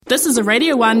This is a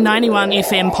Radio 191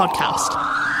 FM podcast.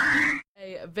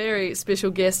 A very special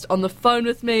guest on the phone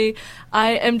with me.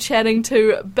 I am chatting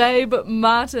to Babe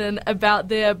Martin about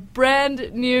their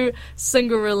brand new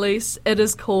single release. It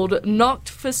is called Knocked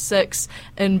for Six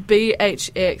in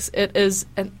BHX. It is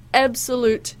an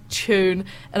absolute tune,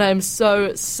 and I'm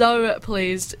so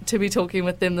pleased to be talking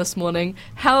with them this morning.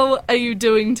 How are you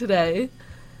doing today?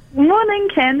 Morning,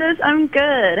 Candice. I'm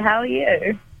good. How are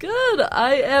you? Good.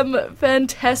 I am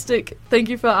fantastic. Thank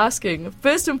you for asking.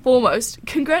 First and foremost,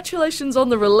 congratulations on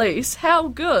the release. How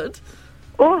good?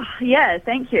 Oh, yeah,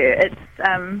 thank you.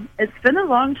 It's been a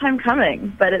long time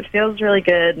coming, but it feels really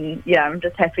good, and yeah, I'm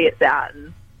just happy it's out.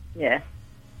 And yeah.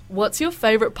 What's your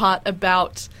favourite part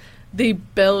about the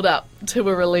build-up to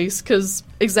a release? Because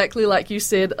exactly like you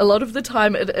said, a lot of the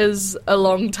time it is a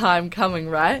long time coming,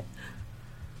 right?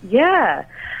 Yeah.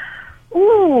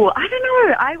 Ooh, I don't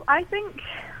know. I think...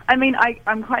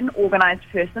 I'm quite an organised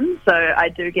person, so I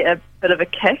do get a bit of a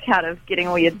kick out of getting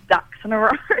all your ducks in a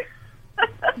row.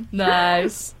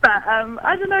 Nice. But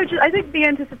I don't know, I think the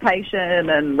anticipation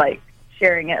and,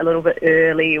 sharing it a little bit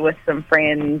early with some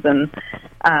friends and,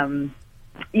 I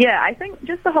think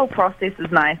just the whole process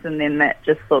is nice, and then that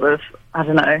just sort of,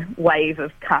 wave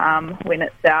of calm when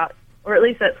it's out, or at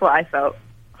least that's what I felt.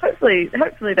 Hopefully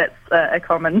that's a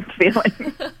common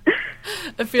feeling.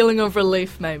 A feeling of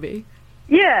relief, maybe.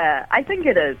 Yeah, I think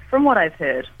it is, from what I've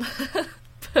heard.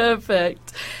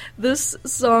 Perfect. This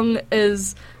song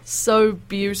is so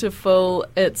beautiful.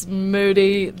 It's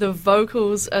moody. The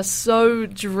vocals are so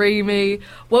dreamy.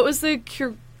 What was the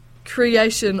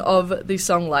creation of the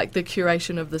song like, the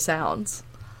curation of the sounds?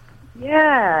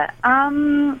 Yeah,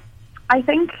 I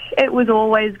think it was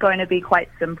always going to be quite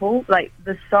simple.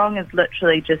 The song is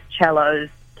literally just cellos,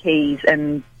 keys,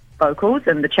 and vocals,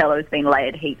 and the cello's been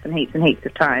layered heaps and heaps and heaps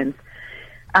of times.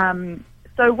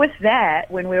 So with that,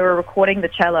 when we were recording the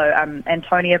cello,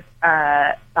 Antonia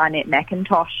Barnett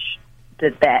McIntosh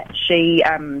did that. We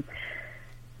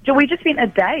just spent a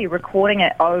day recording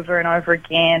it over and over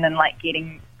again and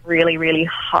getting really, really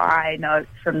high notes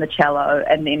from the cello,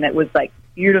 and then it was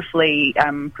beautifully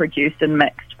produced and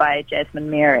mixed by Jasmine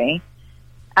Mary.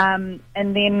 And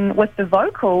then with the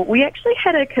vocal, we actually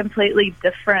had a completely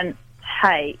different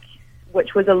take,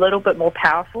 which was a little bit more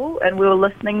powerful, and we were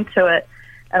listening to it,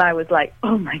 and I was like,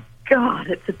 oh my God,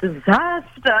 it's a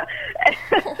disaster.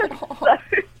 So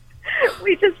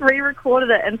we just re-recorded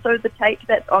it, and so the take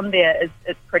that's on there is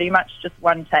pretty much just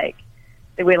one take.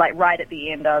 So we're right at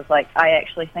the end, I was like, I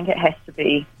actually think it has to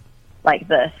be like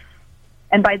this.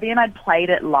 And by then I'd played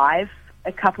it live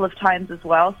a couple of times as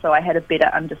well, so I had a better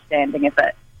understanding of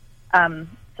it.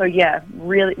 So yeah,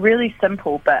 really, really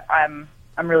simple, but I'm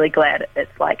really glad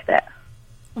it's like that.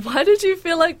 Why did you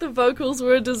feel like the vocals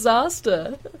were a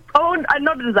disaster? Oh,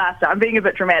 not a disaster. I'm being a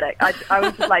bit dramatic. I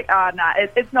was just like,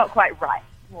 it's not quite right,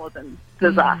 more than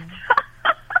disaster.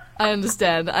 I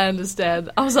understand. I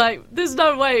was like, there's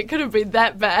no way it could have been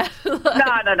that bad. No.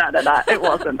 It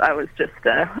wasn't. I was just,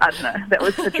 I don't know. That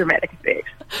was the dramatic effect.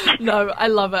 No, I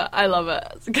love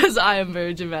it, because I am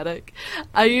very dramatic.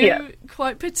 Are you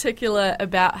quite particular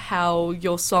about how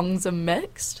your songs are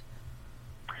mixed?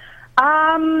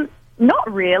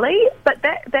 Not really, but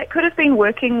that could have been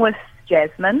working with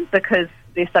Jasmine, because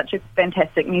they're such a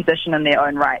fantastic musician in their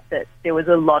own right that there was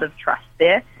a lot of trust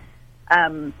there.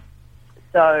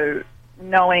 So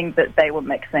knowing that they were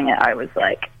mixing it, I was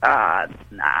like, nah,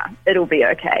 it'll be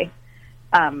okay.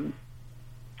 So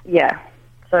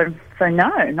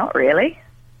no, not really.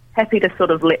 Happy to sort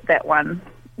of let that one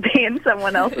be in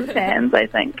someone else's hands, I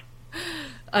think.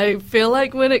 I feel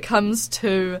like when it comes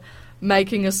to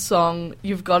making a song,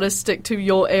 you've got to stick to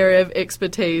your area of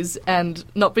expertise and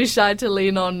not be shy to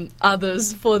lean on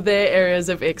others for their areas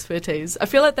of expertise. I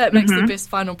feel like that makes the best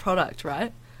final product,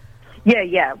 right?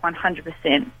 Yeah,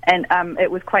 100%. And it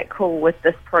was quite cool with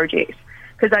this project,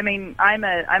 because I'm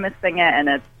a singer and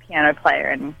a piano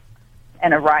player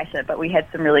and a writer, but we had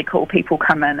some really cool people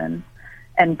come in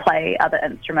and play other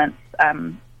instruments,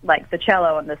 like the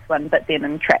cello on this one, but then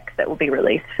in tracks that will be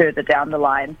released further down the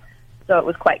line. So it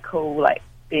was quite cool,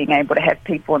 being able to have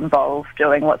people involved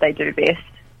doing what they do best.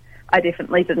 I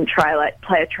definitely didn't try,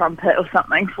 play a trumpet or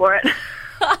something for it.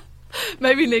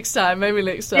 Maybe next time. Yeah, maybe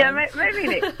next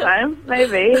time.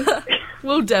 Maybe.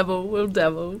 We'll dabble. A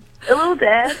little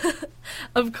dab.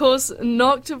 Of course,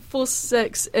 Knocked for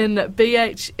Six in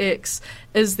BHX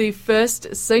is the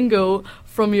first single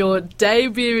from your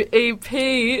debut EP.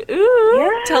 Ooh,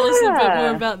 yeah. Tell us a bit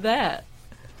more about that.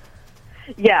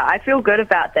 Yeah, I feel good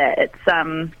about that. It's,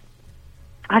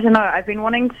 I don't know, I've been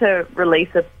wanting to release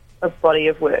a body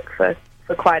of work for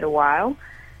quite a while.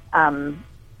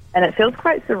 and it feels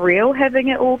quite surreal having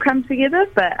it all come together,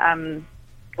 but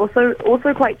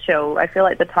also quite chill. I feel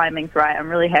like the timing's right. I'm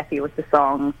really happy with the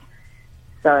songs.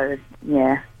 So,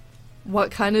 yeah.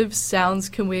 What kind of sounds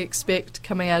can we expect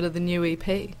coming out of the new EP?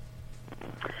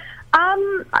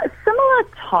 A similar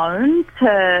tone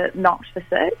to Knocked for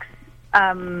Six.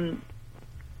 I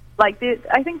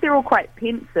think they're all quite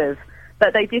pensive,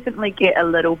 but they definitely get a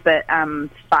little bit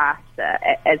faster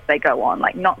as they go on.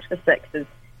 Like Knocked for Six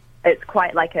it's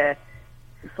quite like a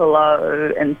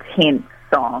slow, intense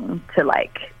song to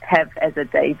like have as a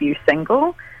debut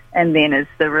single, and then as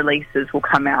the releases will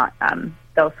come out,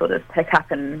 they'll sort of pick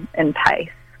up in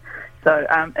pace. So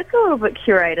it's a little bit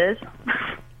curated.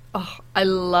 Oh, I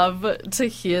love to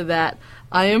hear that.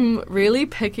 I am really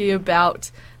picky about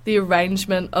the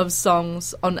arrangement of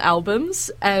songs on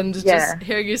albums, and just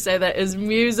hearing you say that is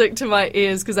music to my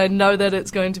ears, because I know that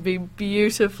it's going to be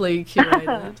beautifully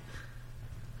curated.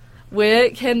 Where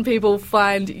can people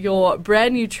find your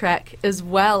brand new track, as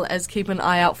well as keep an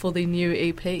eye out for the new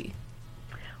EP?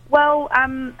 Well,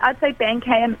 I'd say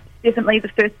Bandcamp definitely the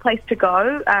first place to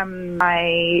go.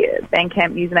 My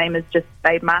Bandcamp username is just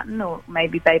Babe Martin, or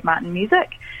maybe Babe Martin Music.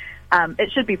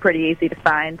 It should be pretty easy to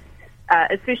find,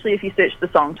 especially if you search the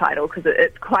song title, because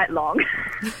it's quite long.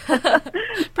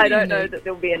 I don't know that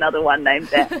there'll be another one named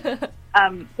that.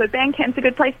 So Bandcamp's a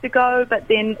good place to go, but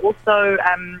then also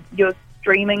your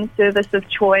streaming service of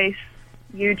choice,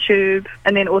 YouTube,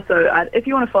 and then also if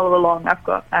you want to follow along, I've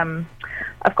got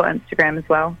Instagram as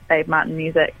well, Babe Martin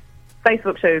Music.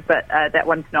 Facebook too, but that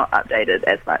one's not updated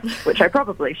as much, which I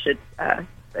probably should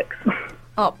fix.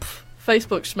 Oh,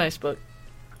 Facebook, schmacebook.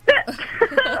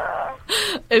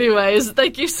 Anyways,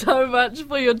 thank you so much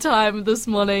for your time this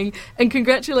morning, and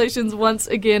congratulations once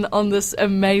again on this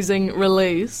amazing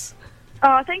release.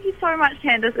 Oh, thank you so much,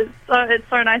 Candice. It's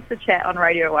so nice to chat on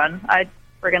Radio 1. I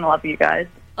friggin' love you guys.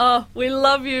 Oh, we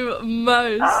love you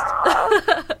most.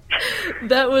 Oh.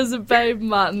 That was Babe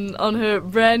Martin on her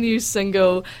brand new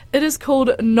single. It is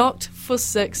called Knocked for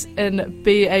Six in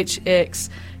BHX.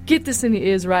 Get this in your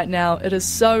ears right now. It is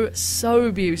so,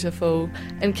 so beautiful.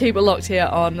 And keep it locked here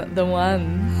on The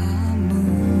One.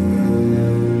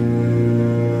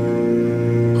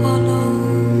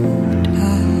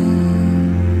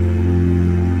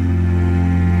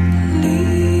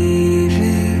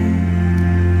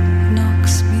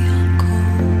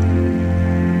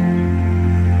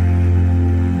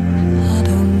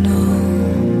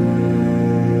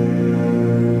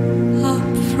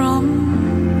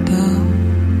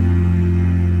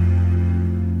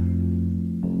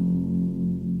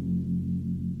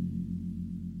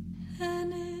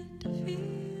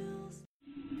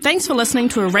 Thanks for listening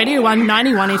to a Radio 1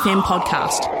 91 FM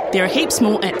podcast. There are heaps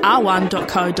more at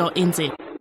r1.co.nz.